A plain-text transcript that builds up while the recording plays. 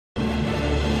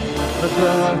and the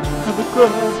crash, and the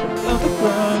crash, and the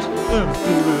crash, and the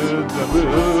Stevens,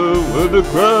 and the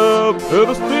crab, and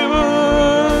the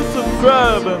Stevens, and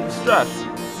crab and strash.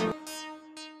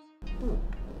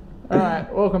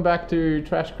 Alright, welcome back to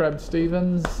TRASHCRAB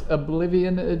Stevens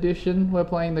Oblivion edition. We're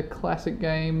playing the classic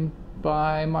game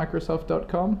by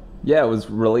Microsoft.com. Yeah, it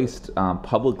was released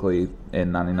publicly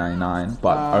in 1999,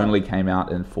 but only came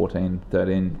out in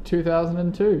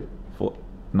 2002.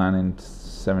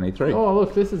 1973. Oh,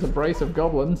 look, this is a brace of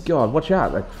goblins. God, watch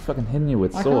out, they're fucking hitting you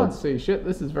with swords. I can't see shit,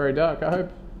 this is very dark. I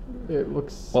hope it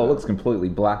looks... Well, it looks completely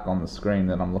black on the screen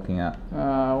that I'm looking at.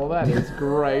 Well, that is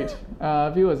great.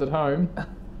 Viewers at home,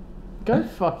 go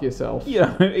fuck yourself.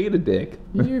 Yeah, eat a dick.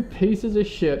 You pieces of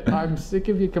shit. I'm sick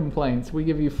of your complaints. We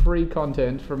give you free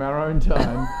content from our own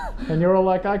time. And you're all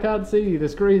like, I can't see, the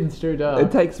screen's too dark.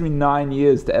 It takes me 9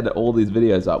 years to edit all these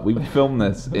videos up. We filmed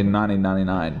this in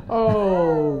 1999.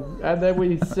 Oh, and then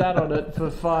we sat on it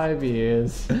for 5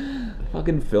 years.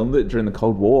 Fucking filmed it during the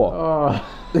Cold War. Oh,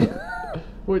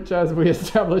 which, as we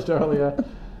established earlier,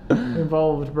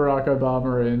 involved Barack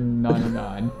Obama in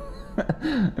 99.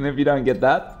 And if you don't get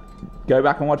that, go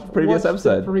back and watch the previous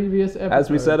episode. As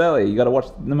we said earlier, you got to watch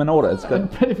them in order. It's good.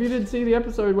 But if you didn't see the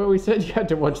episode where we said you had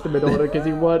to watch them in order because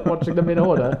you weren't watching them in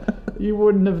order, you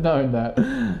wouldn't have known that.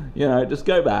 You know, just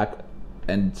go back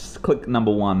and just click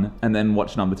number 1 and then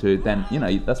watch number 2. Then, you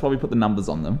know, that's why we put the numbers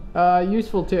on them.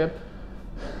 Useful tip.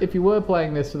 If you were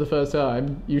playing this for the first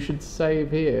time, you should save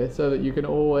here so that you can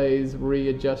always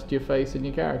readjust your face and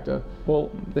your character. Well,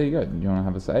 there you go. You want to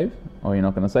have a save? Or you're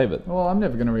not going to save it? Well, I'm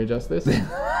never going to readjust this.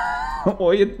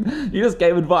 Well, you just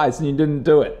gave advice and you didn't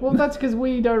do it. Well, that's because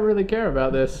we don't really care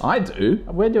about this. I do.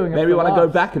 We're doing it Maybe for when I laughs. go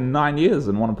back in 9 years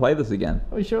and want to play this again.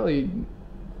 Well, surely...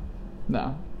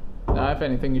 No. No, if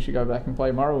anything, you should go back and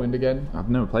play Morrowind again. I've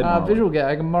never played Morrowind. Visual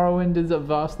gag, Morrowind is a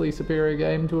vastly superior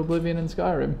game to Oblivion and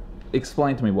Skyrim.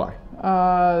 Explain to me why.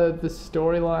 The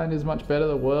storyline is much better,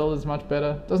 the world is much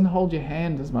better. Doesn't hold your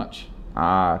hand as much.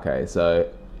 Ah, okay.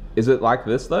 So, is it like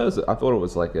this though? I thought it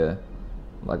was like a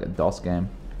DOS game.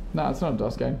 No, it's not a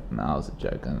DOS game. No, it was a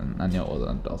joke. I knew it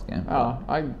wasn't a DOS game. Oh,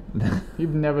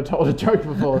 you've never told a joke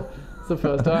before. It's the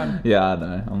first time. Yeah, I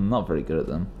know. I'm not very good at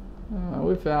them.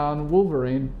 We found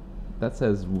Wolverine. That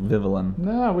says Vivian.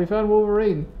 No, we found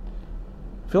Wolverine.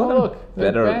 I feel like look,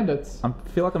 they're bandits. I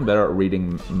feel like I'm better at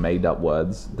reading made-up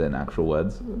words than actual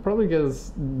words. Probably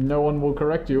because no one will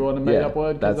correct you on a made-up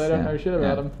word because they don't know shit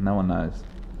about them. No one knows.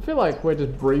 I feel like we're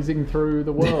just breezing through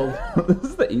the world. This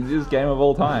is the easiest game of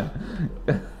all time.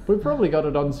 We've probably got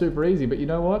it on super easy, but you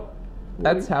know what?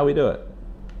 That's how we do it.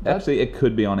 Actually, it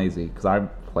could be on easy because I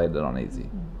played it on easy.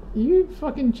 You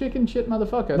fucking chicken shit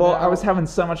motherfucker. Well, I was having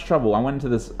so much trouble. I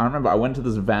remember I went to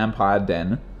this vampire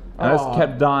den. And I just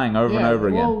kept dying over and over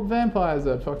again. Well, vampires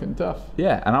are fucking tough.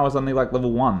 Yeah, and I was only like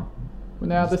level 1.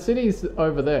 Now, the city's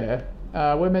over there.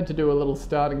 We're meant to do a little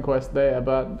starting quest there,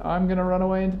 but I'm going to run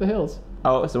away into the hills.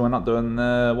 Oh, so we're not doing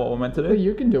what we're meant to do? Well,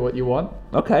 you can do what you want.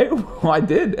 Okay, well, I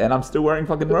did, and I'm still wearing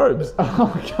fucking robes.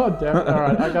 Oh, god damn it.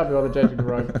 Alright, I can't be bothered changing the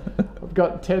robe. I've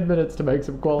got 10 minutes to make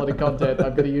some quality content.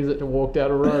 I'm going to use it to walk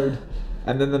down a road.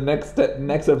 And then the next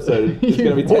episode is going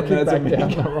to be 10 minutes of me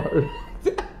down the road.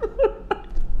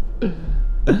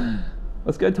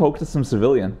 Let's go talk to some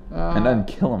civilian and then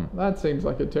kill him. That seems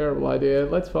like a terrible idea.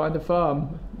 Let's find a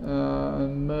farm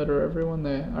and murder everyone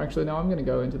there. Actually, no, I'm going to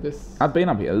go into this. I've been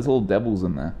up here. There's little devils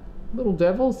in there. Little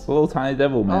devils? Little tiny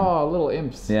devil, man. Oh, little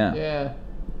imps. Yeah.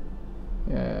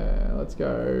 Yeah, let's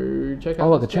go check out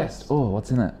Oh, look, a this chest. Oh, what's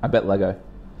in it? I bet Lego.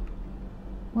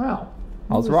 Wow.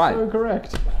 I was right. So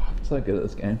correct. I'm so good at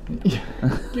this game.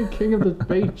 You're king of the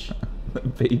beach. The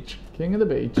beach. King of the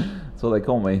beach. That's what they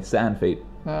call me. Sand feet.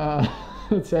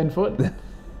 Sandfoot.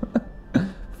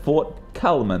 Fort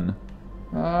Culman.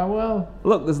 Well.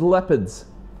 Look, there's leopards.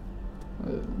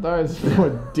 Those were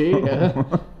deer.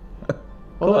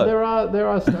 Although there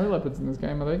are snow leopards in this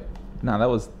game, I think. No, that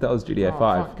was GTA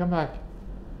 5. Fuck, come back.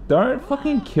 Don't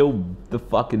fucking kill the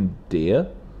fucking deer.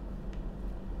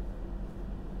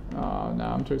 Oh no,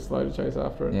 I'm too slow to chase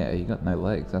after it. Yeah, you got no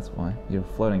legs, that's why. You're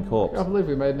a floating corpse. I believe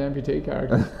we made an amputee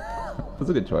character. That's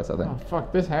a good choice, I think. Oh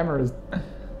fuck, this hammer is...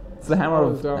 It's the hammer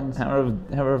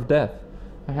of death.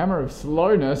 A hammer of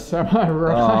slowness, am I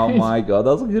right? Oh my god,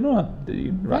 that was a good one. Did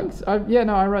you write? Thanks.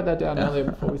 I wrote that down earlier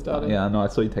before we started. Yeah, no, I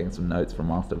saw you taking some notes from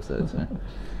last episode. So.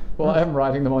 Well, I am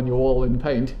writing them on your wall in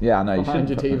paint. Yeah, I know. Behind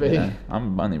you your TV. Yeah.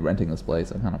 I'm only renting this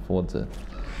place. I can't afford to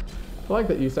I like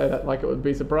that you say that like it would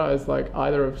be surprised, like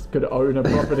either of us could own a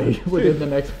property within the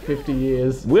next 50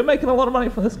 years. We're making a lot of money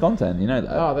from this content, you know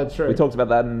that. Oh, that's true. We talked about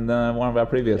that in one of our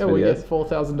previous videos. We get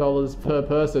 $4,000 per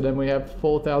person and we have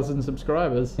 4,000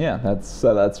 subscribers. Yeah, that's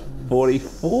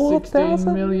 44,000?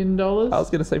 $16 million? I was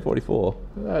going to say 44.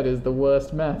 That is the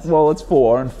worst math. Well, it's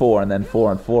 4 and 4 and then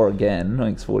 4 and 4 again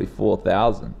makes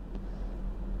 44,000.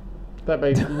 That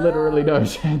makes literally no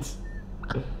sense.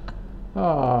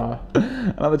 Ah.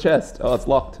 Another chest. Oh, it's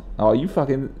locked. Oh, you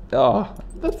fucking... Oh.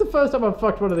 That's the first time I've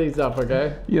fucked one of these up,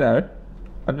 okay? You know,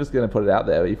 I'm just going to put it out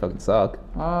there, but you fucking suck.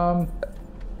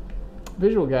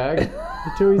 Visual gag.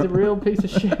 Two's a real piece of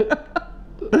shit.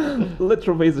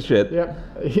 Literal piece of shit.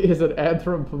 Yep. He is an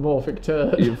anthropomorphic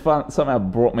turd. You somehow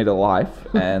brought me to life,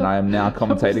 and I am now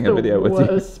commentating a video with you. That was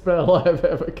the worst spell I've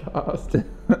ever cast.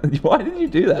 Why did you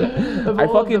do that? I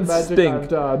fucking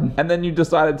stink. And then you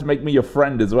decided to make me your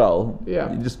friend as well. Yeah.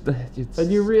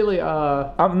 And you really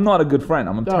are... I'm not a good friend.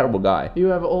 I'm a terrible guy. You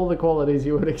have all the qualities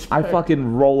you would expect. I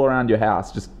fucking roll around your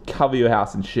house, just cover your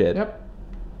house in shit. Yep.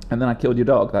 And then I killed your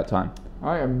dog that time.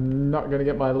 I am not going to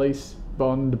get my lease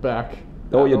bond back.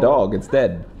 Or your dog. It's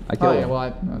dead. I killed him.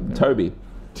 Well, Toby.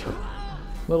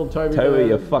 Little Toby. Toby,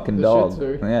 your fucking dog.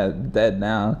 Shih Tzu. Yeah, dead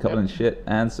now. Covered in shit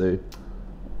and Sue.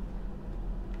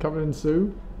 Covered in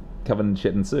Sue? Covered in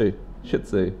shit and Sue. Shih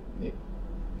Tzu. Yeah.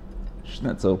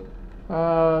 Schnitzel.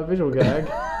 Visual gag.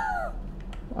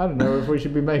 I don't know if we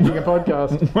should be making a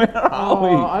podcast. Where are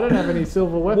we? I don't have any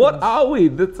silver weapons. What are we?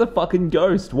 That's a fucking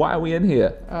ghost. Why are we in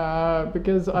here?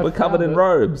 Because we're covered in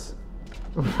robes.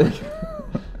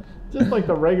 Just like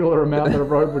the regular amount that a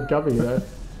robe would cover, you know.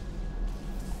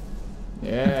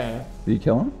 Yeah. Did you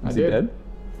kill him? Is he dead?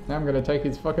 Now I'm going to take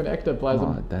his fucking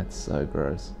ectoplasm. Oh, that's so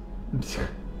gross.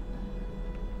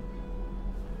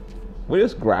 We're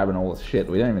just grabbing all this shit.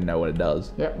 We don't even know what it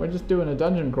does. Yeah, we're just doing a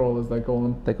dungeon crawl, as they call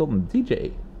them. They call them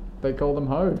DJ. They call them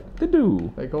Ho. They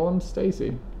do. They call them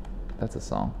Stacy. That's a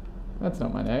song. That's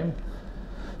not my name.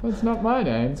 That's not my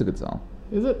name. It's a good song.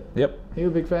 Is it? Yep. Are you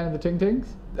a big fan of the Ting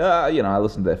Tings? You know, I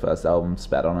listened to their first album,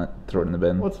 spat on it, threw it in the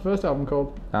bin. What's the first album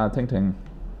called? Ting Ting.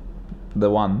 The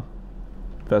one.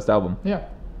 First album. Yeah.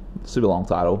 Super long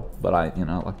title, but I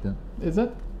liked it. Is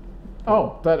it?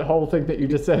 Oh, that whole thing that you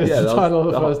just said is the title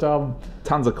of the first album.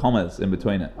 Tons of commas in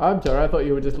between it. I'm sorry, I thought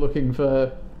you were just looking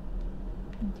for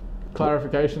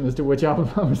clarification as to which album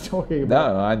I was talking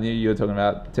about. No, I knew you were talking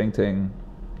about Ting Ting,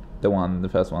 the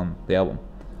first one, the album.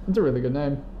 It's a really good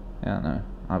name. Yeah, no.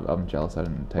 I'm jealous I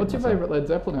didn't take What's your favourite Led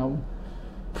Zeppelin album?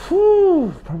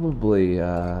 Probably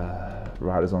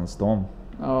Riders on the Storm.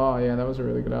 Oh, yeah, that was a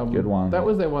really good album. Good one. That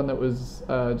was their one that was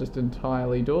just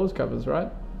entirely Doors covers, right?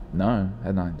 No,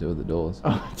 had nothing to do with the Doors.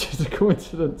 Oh, just a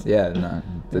coincidence. Yeah, no.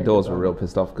 The Doors were real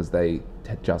pissed off because they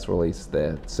had just released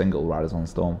their single Riders on the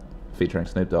Storm featuring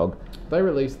Snoop Dogg. They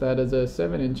released that as a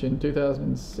 7-inch in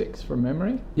 2006 from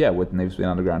memory. Yeah, with Need for Speed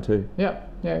Underground too. Yeah,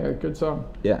 good song.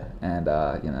 Yeah, and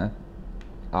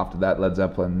after that, Led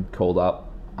Zeppelin called up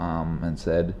and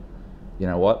said, you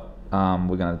know what,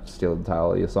 we're going to steal the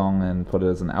title of your song and put it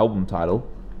as an album title.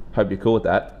 Hope you're cool with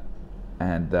that.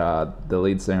 And the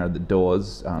lead singer of the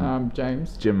Doors,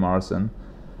 Jim Morrison,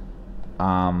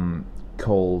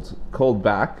 called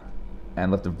back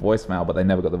and left a voicemail, but they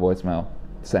never got the voicemail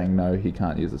saying no, he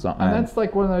can't use the song. And that's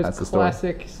like one of those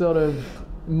classic sort of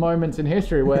moments in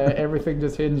history where everything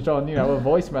just hinged on, a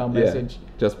voicemail message. Yeah,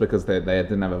 just because they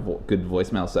didn't have a good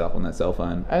voicemail set up on their cell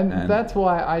phone. And that's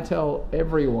why I tell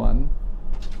everyone,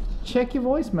 check your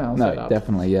voicemail setup. No,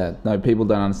 definitely, yeah. No, people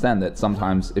don't understand that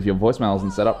sometimes if your voicemail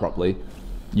isn't set up properly,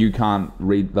 you can't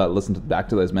listen back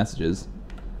to those messages.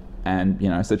 And,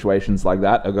 situations like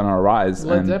that are going to arise.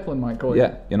 Led Zeppelin might call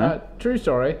you. Yeah, true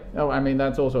story. Oh, I mean,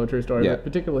 that's also a true story, but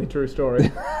particularly true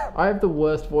story. I have the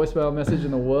worst voicemail message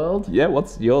in the world. Yeah,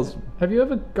 what's yours? Have you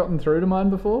ever gotten through to mine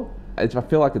before? I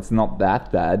feel like it's not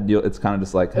that bad. It's kind of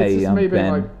just like, hey, it's just I'm me being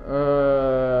Ben.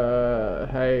 Like,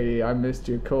 hey, I missed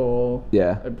your call.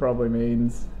 Yeah. It probably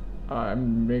means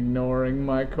I'm ignoring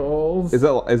my calls. Is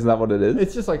that what it is?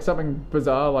 It's just like something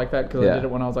bizarre like that because I did it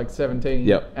when I was like 17.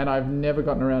 Yep. And I've never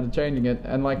gotten around to changing it.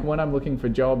 And like when I'm looking for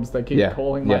jobs, they keep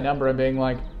calling my number and being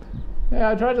like, yeah,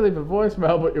 I tried to leave a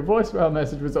voicemail, but your voicemail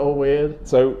message was all weird.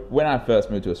 So when I first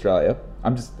moved to Australia,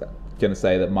 I'm just going to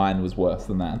say that mine was worse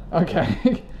than that.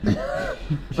 Okay.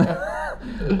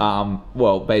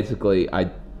 Well, basically, I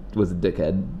was a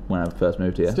dickhead when I first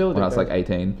moved here. Still a dickhead. When I was like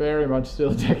 18. Very much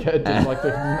still a dickhead, just like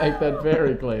to make that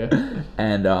very clear.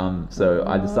 And so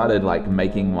I decided like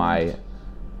making my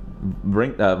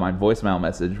voicemail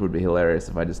message would be hilarious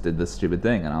if I just did this stupid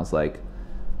thing. And I was like,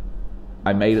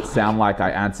 I made it sound like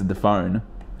I answered the phone.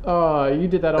 Oh, you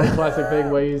did that old classic thing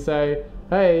where you say,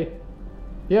 hey,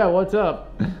 Yeah, what's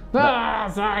up?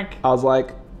 Psych. I was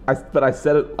like, I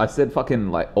said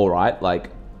fucking like alright, like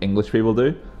English people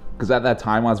do. Because at that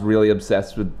time I was really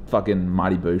obsessed with fucking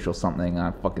Mighty Boosh or something, and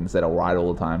I fucking said alright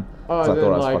all the time. Oh, so I then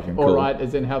thought I was like, fucking cool. alright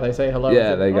as in how they say hello.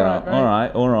 Yeah, they go,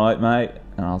 alright, alright, mate.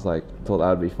 And I was like, thought that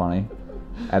would be funny.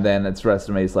 And then it's the rest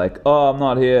of me, it's like, oh, I'm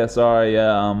not here, sorry,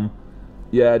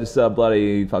 yeah, just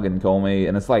bloody fucking call me.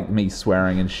 And it's like me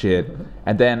swearing and shit.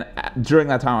 And then during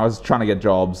that time I was trying to get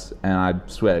jobs, and I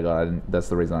swear to God, that's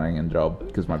the reason I didn't get a job,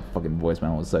 because my fucking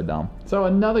voicemail was so dumb. So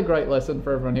another great lesson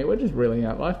for everyone here. We're just reeling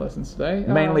out life lessons today.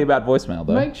 Mainly about voicemail,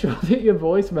 though. Make sure that your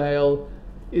voicemail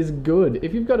is good.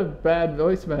 If you've got a bad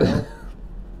voicemail,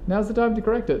 now's the time to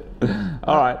correct it.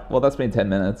 Alright, well that's been 10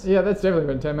 minutes. Yeah, that's definitely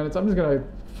been 10 minutes. I'm just going to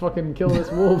fucking kill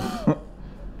this wolf.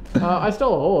 I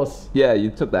stole a horse. Yeah, you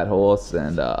took that horse,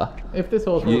 and If this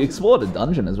horse you was... explored a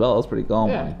dungeon as well. That was pretty cool.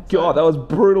 Yeah, Oh my God, that was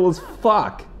brutal as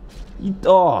fuck.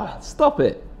 Stop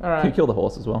it. All right. You killed the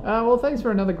horse as well. Well, thanks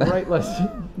for another great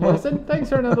lesson. Thanks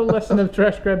for another lesson of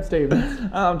Trash Crab Stevens.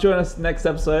 Join us next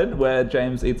episode where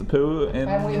James eats a poo.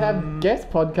 And we have guest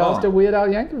podcaster Weird Al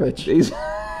Yankovic.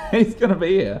 He's gonna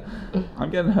be here. I'm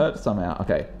getting hurt somehow.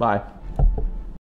 Okay, bye.